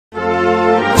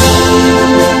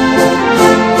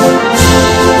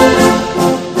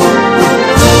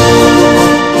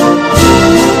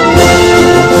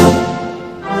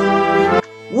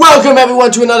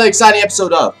everyone to another exciting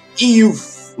episode of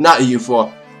not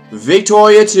EU4,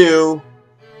 Victoria 2.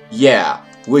 Yeah,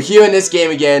 we're here in this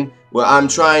game again, where I'm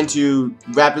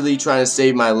rapidly trying to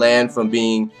save my land from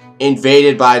being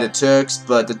invaded by the Turks,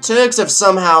 but the Turks have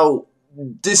somehow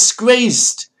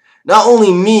disgraced not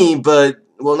only me, but,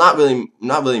 well, not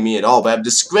really me at all, but have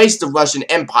disgraced the Russian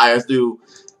Empire through,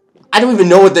 I don't even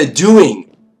know what they're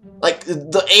doing. Like,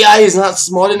 the AI is not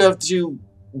smart enough to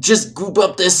just group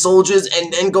up their soldiers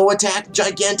and then go attack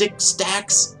gigantic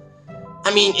stacks.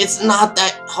 I mean, it's not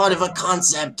that hard of a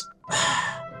concept.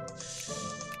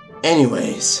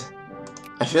 Anyways,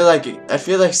 I feel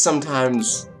like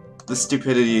sometimes the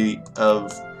stupidity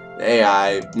of the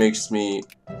AI makes me.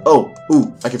 Ooh,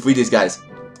 I can free these guys.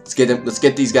 Let's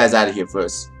get these guys out of here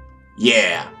first.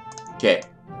 Yeah. Okay,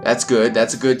 that's good.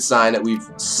 That's a good sign that we've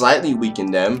slightly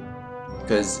weakened them,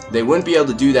 because they wouldn't be able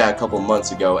to do that a couple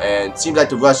months ago, and it seems like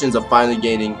the Russians are finally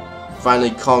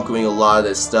conquering a lot of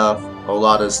this stuff,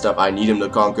 I need them to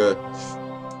conquer,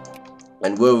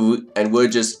 and we're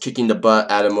just kicking the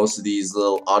butt out of most of these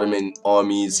little Ottoman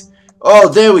armies. Oh,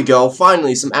 there we go,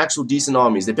 finally some actual decent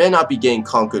armies. They better not be getting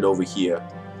conquered over here.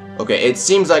 Okay, it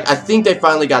seems like, I think they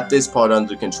finally got this part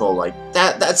under control. Like,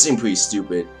 that seemed pretty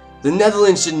stupid. The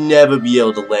Netherlands should never be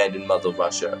able to land in Mother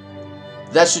Russia.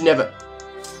 That should never.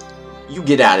 You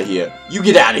get out of here. You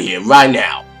get out of here right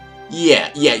now.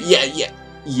 Yeah,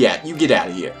 you get out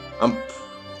of here.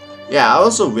 Yeah, I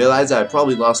also realized that I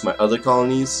probably lost my other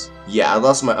colonies. Yeah, I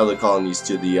lost my other colonies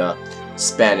to the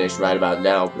Spanish right about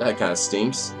now. That kind of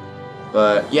stinks.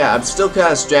 But yeah, I'm still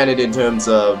kind of stranded in terms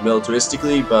of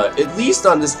militaristically, but at least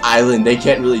on this island they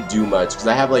can't really do much, because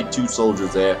I have like 2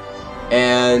 soldiers there.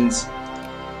 And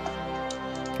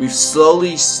we've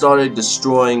slowly started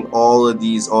destroying all of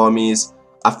these armies.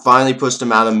 I finally pushed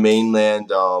them out of mainland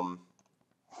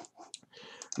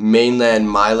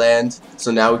my land,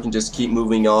 so now we can just keep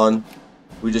moving on.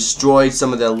 We destroyed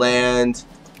some of their land.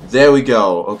 There we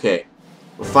go. Okay,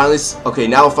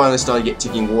 now we're finally starting to get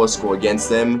ticking war score against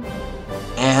them,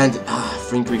 and I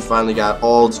think we finally got it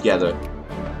all together.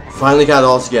 Finally.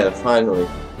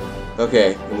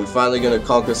 Okay, and we're finally gonna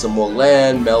conquer some more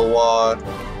land, Melwar,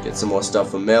 get some more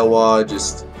stuff from Melwar.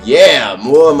 Just, yeah,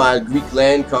 more of my Greek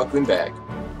land conquering back.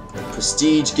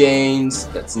 Prestige gains,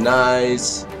 that's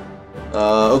nice.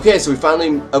 Okay, so we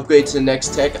finally upgrade to the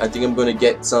next tech. I think I'm gonna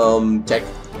get some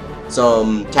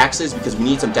taxes, because we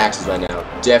need some taxes right now.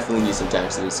 Definitely need some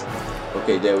taxes.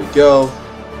 Okay, there we go.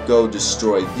 Go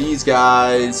destroy these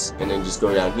guys, and then just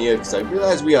go down here, because I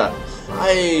realize we are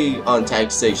high on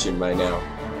taxation right now.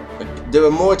 Like, there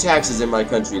are more taxes in my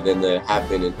country than there have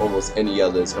been in almost any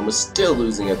others, and we're still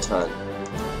losing a ton.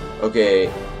 Okay,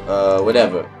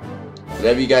 whatever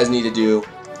you guys need to do.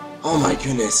 Oh my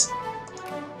goodness.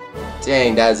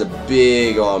 Dang, that is a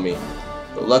big army.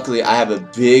 But luckily I have a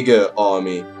bigger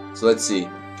army. So let's see.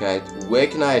 Where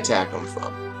can I attack them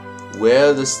from? Where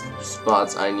are the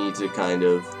spots I need to kind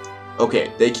of...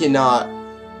 Okay, they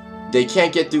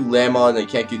can't get through Lamon, they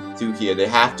can't get through here. They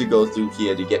have to go through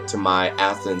here to get to my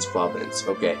Athens province.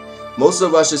 Okay. Most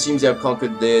of Russia seems to have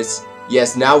conquered this.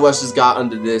 Yes, now Russia's got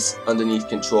underneath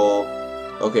control.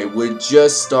 Okay, we're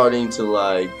just starting to,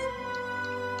 like...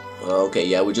 Okay,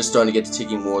 yeah, we're just starting to get the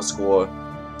ticking war score.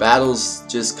 Battles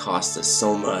just cost us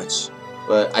so much.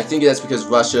 But I think that's because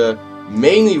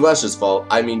mainly Russia's fault.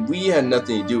 I mean, we had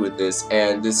nothing to do with this,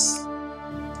 and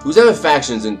whoever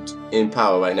faction's in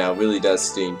power right now really does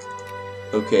stink.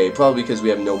 Okay, probably because we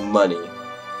have no money.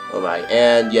 Alright,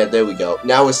 and yeah, there we go.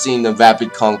 Now we're seeing the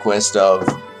rapid conquest of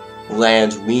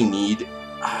land we need.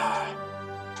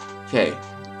 Okay,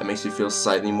 that makes me feel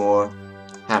slightly more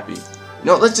happy.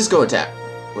 No, let's just go attack.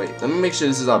 Wait, let me make sure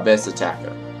this is our best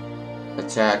attacker.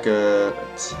 Attacker.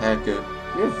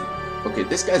 Okay,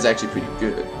 this guy's actually pretty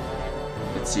good.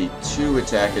 Let's see, 2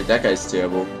 attacker. That guy's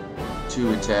terrible.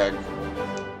 2 attack.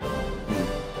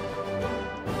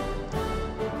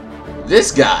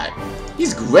 This guy,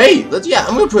 he's great. Yeah,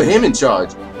 I'm gonna put him in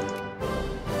charge.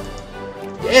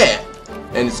 Yeah,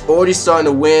 and it's already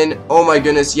starting to win. Oh my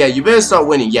goodness, yeah, you better start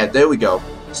winning. Yeah, there we go.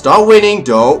 Start winning.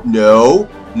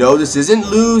 No, this isn't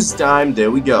lose time. There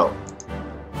we go.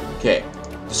 Okay,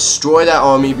 destroy that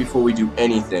army before we do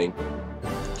anything.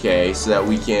 Okay, so that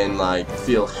we can, like,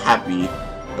 feel happy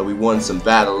that we won some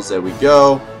battles. There we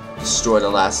go. Destroy the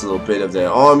last little bit of their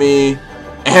army.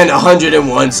 And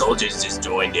 101 soldiers just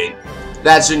joined in.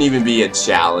 That shouldn't even be a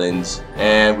challenge.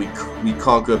 And we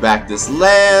conquer back this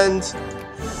land.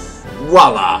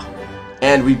 Voila!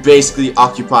 And we basically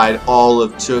occupied all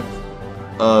of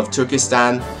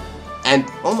Turkestan. And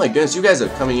oh my goodness, you guys are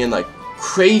coming in like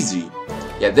crazy.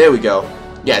 Yeah, there we go.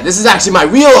 Yeah, this is actually my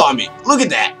real army. Look at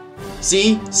that.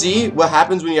 See what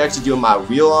happens when you actually deal with my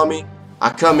real army? I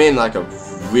come in like a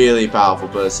really powerful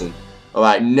person.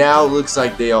 Alright, now it looks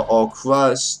like they are all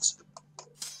crushed.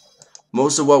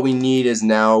 Most of what we need is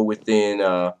now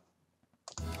within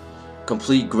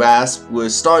complete grasp. We're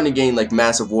starting to gain like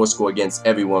massive war score against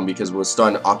everyone because we're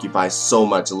starting to occupy so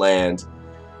much land.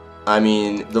 I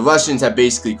mean, the Russians have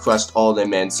basically crushed all their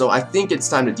men, so I think it's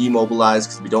time to demobilize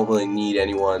because we don't really need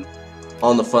anyone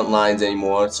on the front lines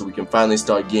anymore, so we can finally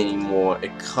start gaining more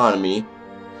economy.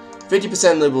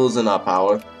 50% liberals in our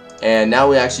power, and now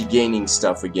we're actually gaining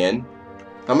stuff again.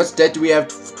 How much debt do we have?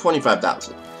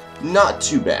 25,000. Not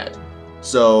too bad.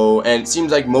 So, and it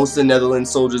seems like most of the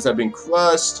Netherlands soldiers have been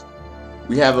crushed.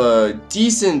 We have a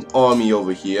decent army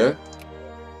over here.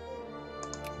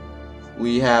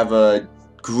 We have a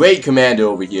great commander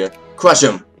over here. Crush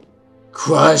him!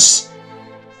 Crush!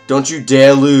 Don't you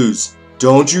dare lose!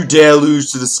 Don't you dare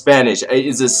lose to the Spanish! It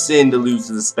is a sin to lose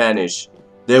to the Spanish.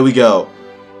 There we go.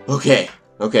 Okay,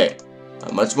 okay.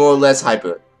 Much more or less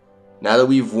hyper. Now that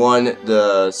we've won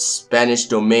the Spanish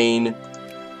domain,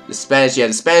 the Spanish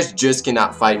just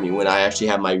cannot fight me when I actually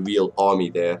have my real army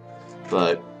there.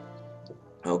 But,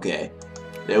 okay.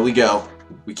 There we go.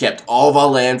 We kept all of our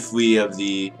land free of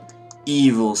the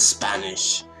evil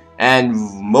Spanish. And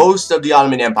most of the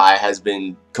Ottoman Empire has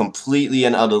been completely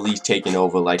and utterly taken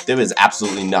over. Like, there is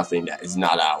absolutely nothing that is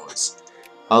not ours.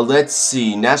 Let's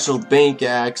see. National Bank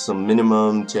Act, some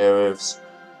minimum tariffs.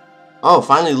 Oh,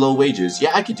 finally low wages.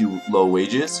 Yeah, I could do low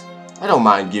wages. I don't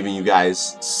mind giving you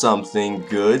guys something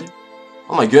good.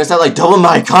 Oh my goodness, that like doubled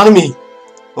my economy.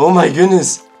 Oh my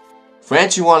goodness.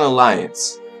 France, you want an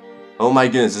alliance. Oh my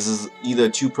goodness, this is either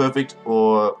too perfect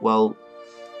or, well,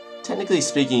 technically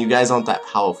speaking, you guys aren't that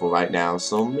powerful right now,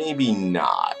 so maybe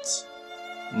not.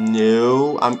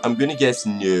 No, I'm gonna guess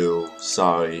no.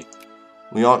 Sorry.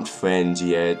 We aren't friends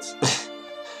yet.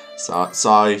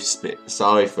 Sorry,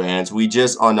 France. We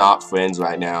just are not friends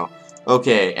right now.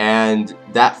 Okay, and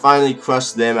that finally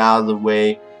crushed them out of the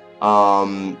way.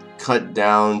 Cut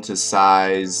down to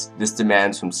size. This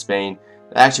demands from Spain.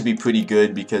 That'd actually be pretty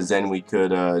good because then we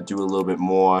could do a little bit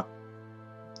more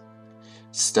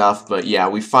stuff. But yeah,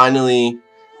 we're finally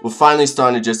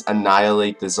starting to just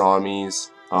annihilate these armies.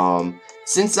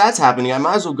 Since that's happening, I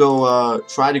might as well go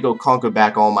try to go conquer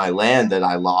back all my land that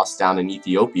I lost down in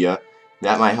Ethiopia.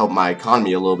 That might help my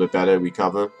economy a little bit better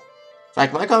recover. In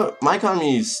fact, my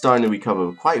economy is starting to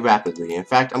recover quite rapidly. In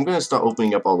fact, I'm going to start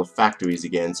opening up all the factories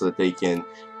again so that they can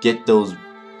get those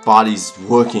bodies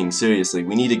working seriously.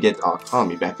 We need to get our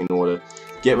economy back in order.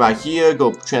 Get right here,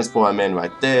 go transport our men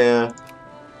right there.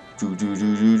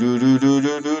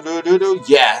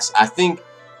 Yes, I think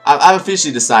I've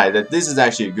officially decided that this is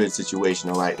actually a good situation.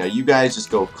 Alright, now you guys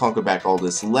just go conquer back all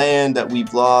this land that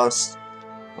we've lost.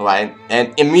 Alright,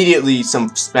 and immediately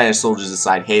some Spanish soldiers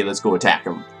decide, hey, let's go attack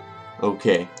them.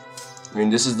 Okay. I mean,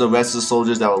 this is the rest of the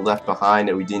soldiers that were left behind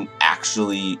that we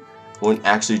weren't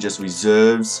actually just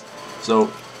reserves. So,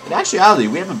 in actuality,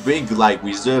 we have a big, like,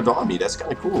 reserved army. That's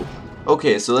kind of cool.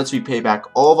 Okay, so let's repay back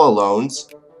all of our loans,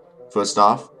 first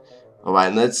off.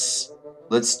 Alright, let's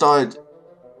start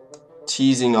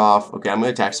teasing off. Okay, I'm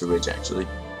going to tax the rich, actually.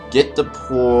 Get the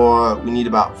poor. We need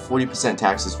about 40%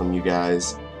 taxes from you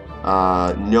guys.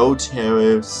 No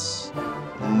tariffs.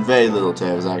 Very little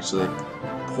tariffs, actually.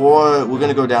 Poor, we're going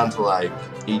to go down to, like,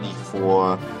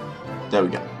 84. There we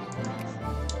go.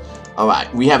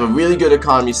 Alright, we have a really good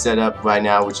economy set up right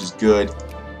now, which is good.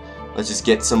 Let's just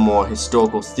get some more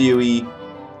historical theory.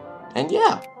 And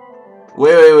yeah.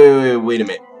 Wait a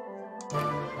minute.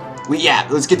 Yeah,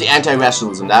 let's get the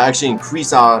anti-rationalism. That'll actually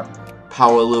increase our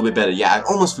power a little bit better. Yeah, I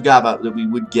almost forgot about that we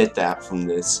would get that from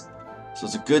this. So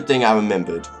it's a good thing I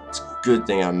remembered. It's a good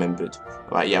thing I remembered.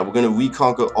 Alright, yeah, we're gonna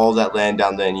reconquer all that land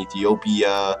down there in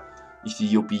Ethiopia.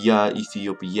 Ethiopia.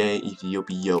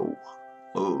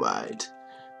 Alright.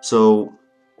 So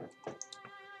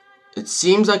it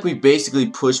seems like we basically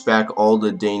pushed back all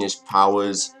the Danish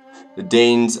powers. The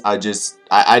Danes are just,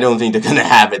 I don't think they're gonna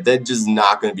have it. They're just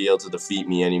not gonna be able to defeat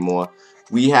me anymore.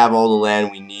 We have all the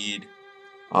land we need.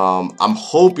 I'm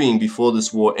hoping before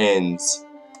this war ends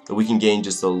that we can gain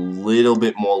just a little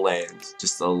bit more land.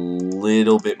 Just a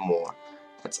little bit more.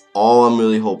 That's all I'm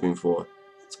really hoping for.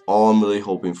 That's all I'm really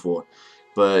hoping for.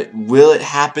 But will it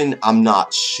happen? I'm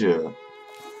not sure.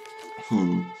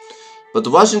 But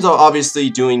the Russians are obviously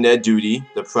doing their duty,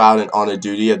 the proud and honored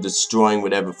duty of destroying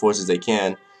whatever forces they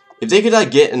can. If they could like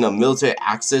get in a military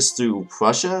access through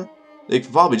Prussia, they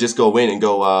could probably just go in and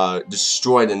go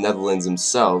destroy the Netherlands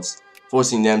themselves,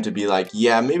 forcing them to be like,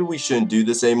 yeah, maybe we shouldn't do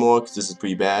this anymore because this is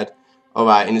pretty bad.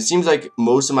 Alright, and it seems like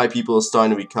most of my people are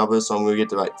starting to recover, so I'm going to get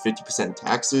to like 50%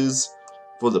 taxes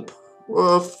for the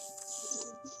for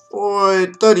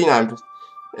 39%.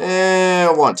 And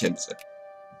I want 10%.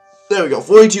 There we go.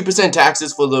 42%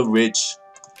 taxes for the rich,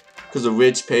 because the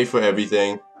rich pay for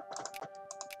everything.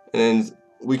 And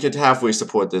we could halfway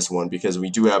support this one because we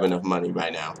do have enough money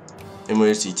right now.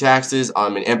 Emergency taxes.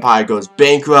 Ottoman Empire goes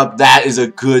bankrupt. That is a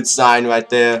good sign right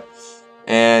there.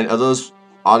 And are those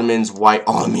Ottomans white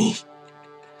army?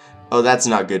 Oh, that's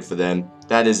not good for them.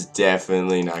 That is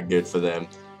definitely not good for them.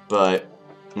 But,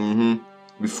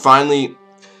 we finally,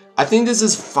 I think this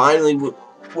is finally,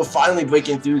 we're finally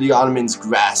breaking through the Ottomans'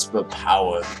 grasp of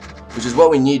power, which is what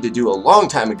we need to do a long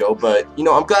time ago. But, you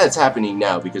know, I'm glad it's happening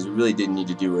now because we really didn't need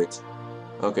to do it.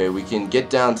 Okay, we can get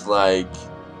down to like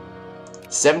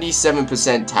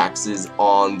 77% taxes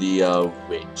on the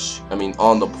rich. I mean,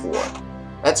 on the poor.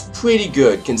 That's pretty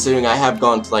good considering I have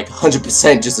gone to like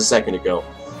 100% just a second ago.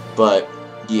 But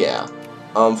yeah,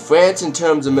 France in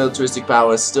terms of militaristic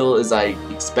power still as I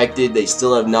expected. They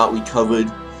still have not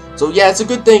recovered. So yeah, it's a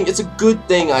good thing. It's a good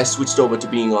thing I switched over to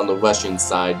being on the Russian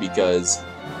side because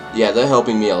yeah, they're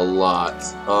helping me a lot.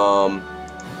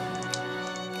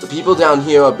 The people down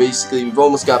here are basically, we've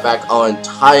almost got back our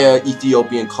entire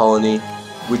Ethiopian colony,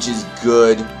 which is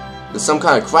good. There's some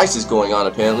kind of crisis going on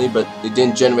apparently, but it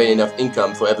didn't generate enough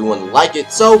income for everyone to like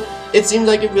it, so it seems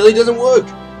like it really doesn't work.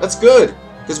 That's good,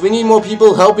 because we need more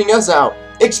people helping us out.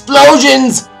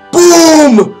 Explosions!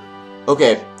 Boom!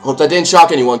 Okay, hope that didn't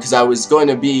shock anyone, because I was trying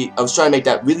to make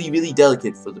that really, really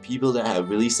delicate for the people that have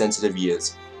really sensitive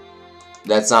ears.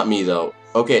 That's not me though.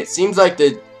 Okay, it seems like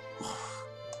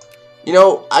you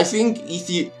know, I think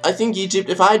Egypt,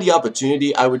 if I had the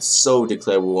opportunity, I would so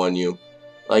declare war on you.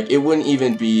 Like, it wouldn't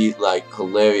even be, like,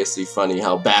 hilariously funny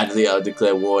how badly I would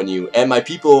declare war on you. And my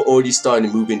people are already starting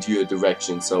to move into your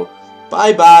direction, so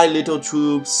bye-bye, little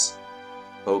troops.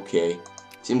 Okay.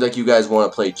 Seems like you guys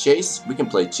want to play chase. We can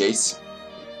play chase.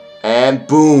 And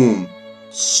boom!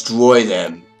 Destroy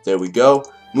them. There we go.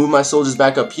 Move my soldiers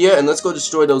back up here, and let's go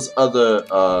destroy those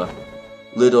other,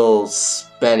 little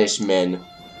Spanish men.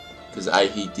 Because I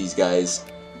hate these guys.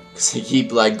 Because they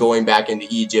keep, like, going back into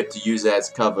Egypt to use it as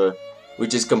cover.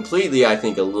 Which is completely, I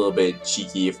think, a little bit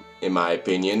cheeky, in my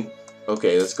opinion.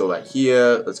 Okay, let's go right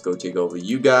here. Let's go take over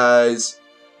you guys.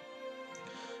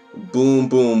 Boom,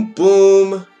 boom,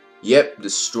 boom. Yep,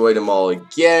 destroyed them all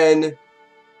again.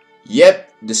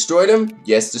 Yep, destroyed them.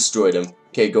 Yes, destroyed them.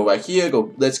 Okay, go right here.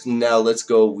 Let's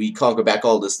go. We conquer back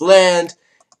all this land.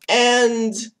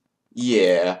 And,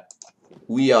 yeah.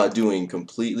 We are doing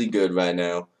completely good right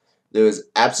now. There is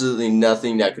absolutely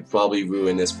nothing that could probably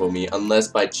ruin this for me, unless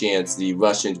by chance the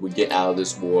Russians would get out of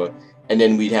this war, and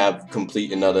then we'd have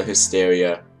complete another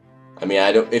hysteria. I mean,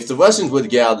 if the Russians would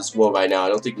get out of this war right now, I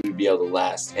don't think we would be able to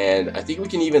last, and I think we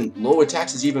can even lower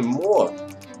taxes even more.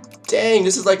 Dang,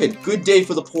 this is like a good day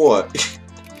for the poor.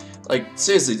 Like,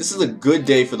 seriously, this is a good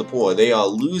day for the poor. They are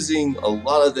losing a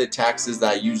lot of the taxes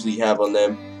that I usually have on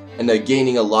them, and they're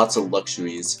gaining lots of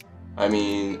luxuries. I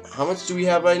mean, how much do we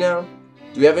have right now?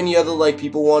 Do we have any other, like,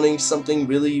 people wanting something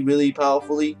really, really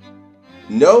powerfully?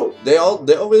 No? They all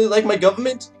really like my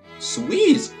government?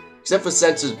 Sweet! Except for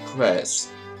censored press,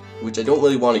 which I don't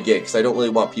really want to get, because I don't really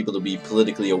want people to be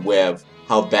politically aware of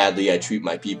how badly I treat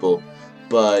my people.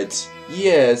 But,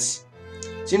 yes.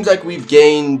 Seems like we've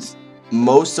gained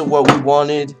most of what we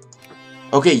wanted.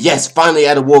 Okay, yes, finally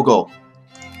at a war goal.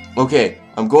 Okay,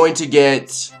 I'm going to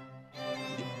get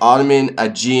Ottoman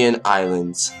Aegean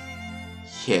Islands.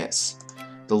 Yes.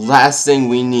 The last thing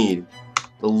we need.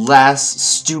 The last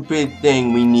stupid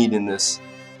thing we need in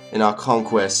our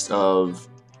conquest of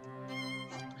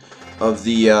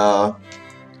the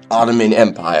Ottoman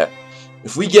Empire.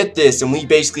 If we get this and we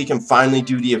basically can finally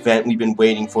do the event we've been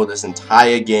waiting for this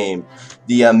entire game,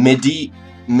 the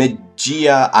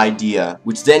Medea idea,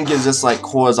 which then gives us like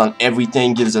cores on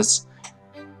everything, gives us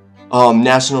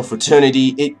national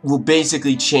fraternity, it will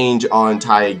basically change our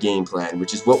entire game plan,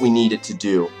 which is what we need it to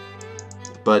do.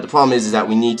 But the problem is that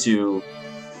we need to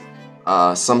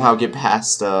somehow get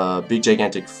past a big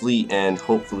gigantic fleet and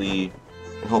hope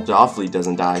that our fleet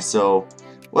doesn't die. So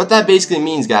what that basically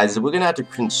means, guys, is we're gonna have to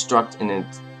construct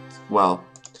well,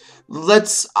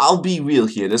 I'll be real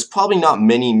here. There's probably not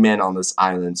many men on this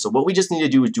island. So what we just need to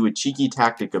do is do a cheeky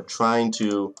tactic of trying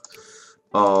to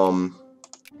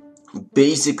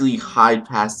basically hide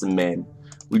past the men.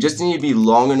 We just need to be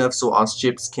long enough so our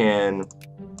ships can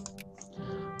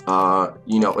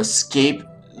you know, escape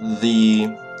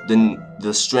the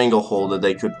stranglehold that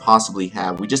they could possibly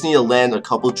have. We just need to land a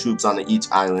couple troops on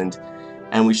each island,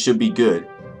 and we should be good.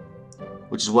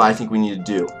 Which is what I think we need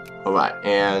to do. Alright,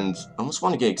 and I almost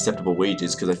want to get acceptable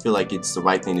wages, because I feel like it's the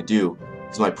right thing to do.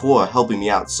 Because my poor are helping me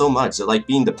out so much. They're like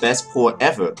being the best poor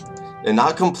ever. They're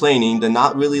not complaining. They're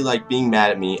not really like being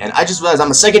mad at me. And I just realized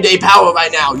I'm a second-day power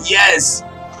right now. Yes!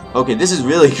 Okay, this is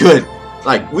really good.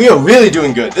 Like, we are really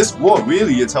doing good. This war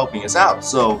really is helping us out.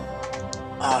 So,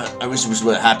 I wish this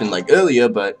would have happened like earlier,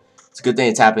 but it's a good thing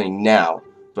it's happening now.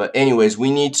 But anyways,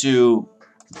 we need to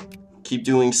keep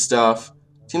doing stuff.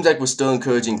 Seems like we're still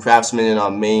encouraging craftsmen in our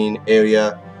main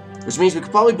area, which means we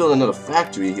could probably build another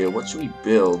factory here. What should we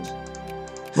build?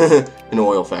 An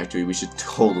oil factory. We should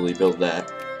totally build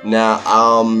that.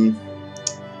 Now,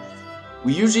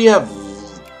 we usually have.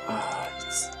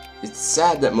 It's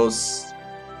sad that most.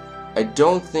 I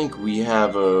don't think we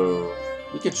have a.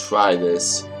 We could try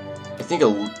this. I think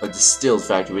a distilled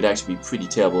factory would actually be a pretty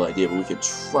terrible idea, but we could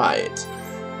try it.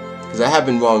 Because I have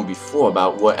been wrong before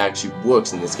about what actually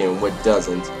works in this game and what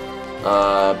doesn't.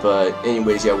 But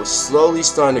anyways, yeah, we're slowly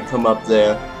starting to come up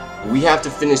there. We have to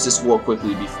finish this war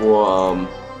quickly before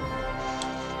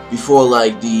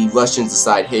like the Russians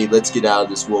decide, hey, let's get out of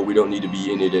this war. We don't need to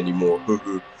be in it anymore.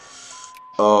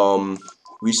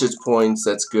 Research points,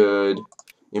 that's good.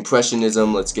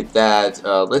 Impressionism, let's get that.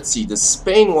 Let's see, does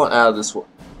Spain want out of this war?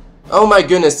 Oh my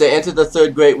goodness, they entered the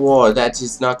Third Great War. That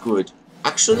is not good.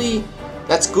 Actually,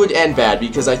 that's good and bad,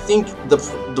 because I think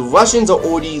the Russians are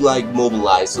already like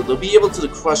mobilized, so they'll be able to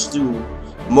crush through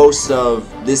most of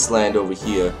this land over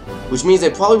here, which means they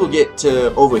probably will get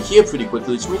to over here pretty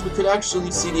quickly, which means we could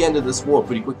actually see the end of this war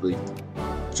pretty quickly,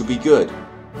 which will be good.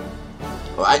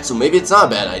 Alright, so maybe it's not a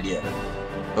bad idea.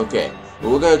 Okay,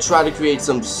 well, we're gonna try to create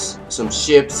some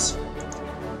ships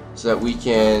so that we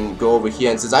can go over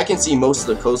here, and since I can see most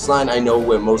of the coastline, I know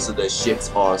where most of the ships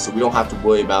are, so we don't have to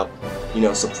worry about, you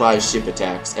know, surprise ship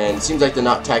attacks. And it seems like they're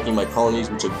not attacking my colonies,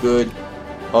 which are good.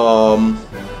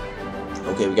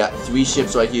 Okay, we got 3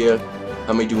 ships right here.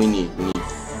 How many do we need? We need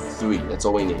 3. That's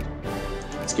all we need.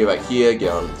 Let's get right here,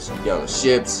 get on the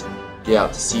ships, get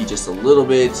out to sea just a little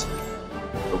bit.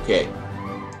 Okay,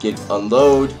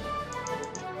 unload.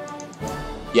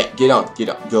 Yeah, get on,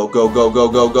 go, go, go, go,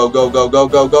 go, go, go, go, go,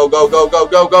 go, go, go, go, go,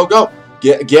 go, go, go.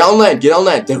 Get on land, get on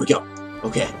land. There we go.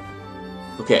 Okay,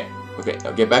 okay, okay.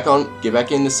 Now get back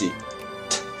in the sea.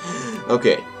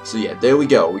 Okay, so yeah, there we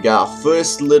go. We got our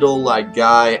first little like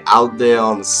guy out there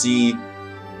on the sea,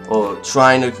 or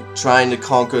trying to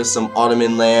conquer some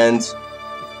Ottoman land.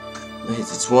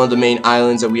 It's one of the main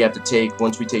islands that we have to take.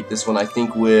 Once we take this one, I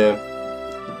think we're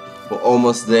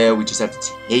almost there. We just have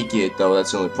to take it, though.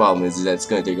 That's the only problem, is that it's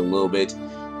going to take a little bit.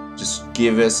 Just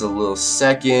give us a little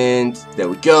second. There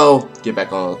we go. Get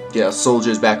our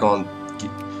soldiers back on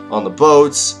the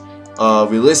boats.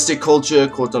 Realistic culture,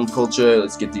 quantum culture.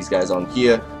 Let's get these guys on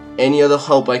here. Any other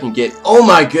help I can get? Oh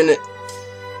my goodness!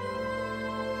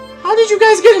 How did you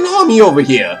guys get an army over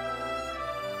here?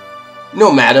 No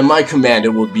matter, my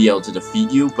commander will be able to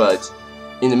defeat you, but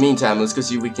in the meantime, let's go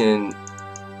see if we can.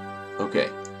 Okay.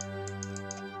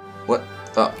 What?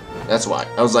 Oh, that's why.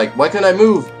 I was like, why can't I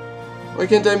move? Why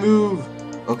can't I move?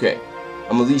 Okay.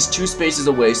 I'm at least 2 spaces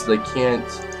away, so they can't.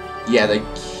 Yeah, they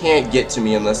can't get to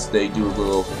me unless they do a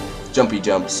little jumpy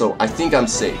jump. So I think I'm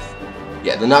safe.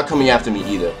 Yeah, they're not coming after me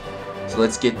either. So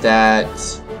let's get that.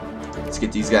 Let's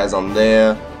get these guys on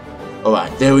there.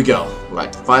 Alright, there we go.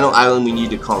 Alright, the final island we need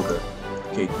to conquer.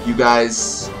 Okay, you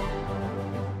guys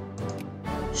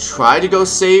try to go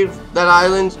save that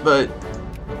island, but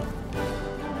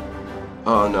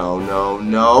oh no, no,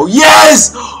 no.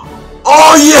 Yes!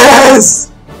 Oh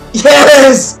yes!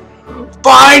 Yes!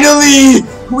 Finally!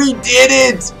 We did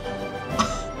it!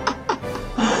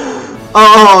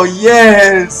 Oh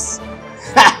yes!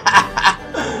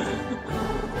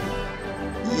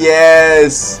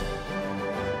 Yes!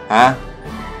 Huh?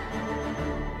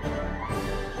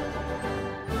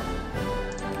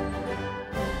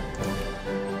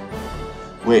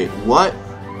 Wait, what?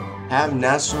 Have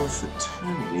national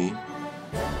fraternity?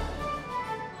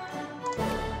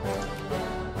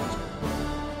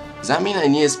 Does that mean I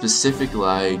need a specific,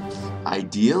 like,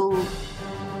 ideal?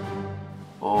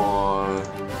 Or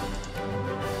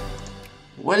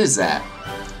what is that?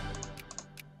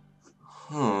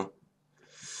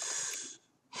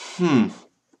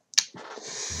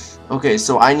 Okay,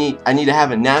 so I need to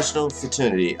have a national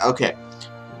fraternity. Okay.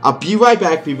 I'll be right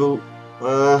back, people.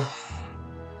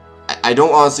 I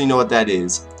don't honestly know what that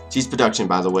is. Cheese production,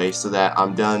 by the way, so that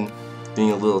I'm done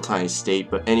being a little tiny state.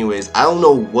 But anyways, I don't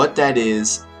know what that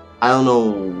is. I don't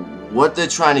know what they're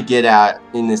trying to get at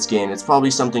in this game. It's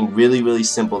probably something really, really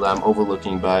simple that I'm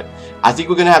overlooking, but I think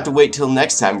we're going to have to wait till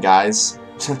next time, guys.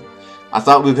 I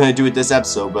thought we were going to do it this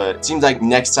episode, but it seems like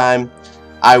next time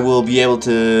I will be able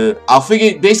to...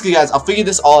 basically, guys, I'll figure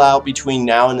this all out between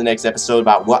now and the next episode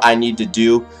about what I need to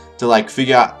do to, like,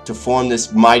 figure out to form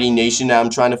this mighty nation that I'm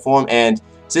trying to form, and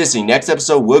seriously, next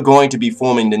episode, we're going to be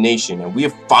forming the nation. And we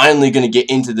are finally going to get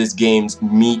into this game's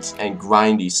meat and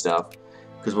grindy stuff.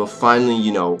 Because we're finally,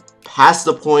 you know, past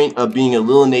the point of being a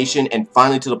little nation and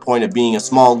finally to the point of being a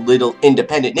small, little,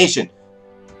 independent nation.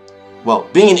 Well,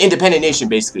 being an independent nation,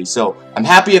 basically. So, I'm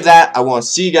happy of that. I want to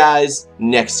see you guys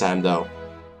next time, though.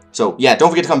 So, yeah, don't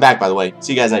forget to come back, by the way.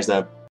 See you guys next time.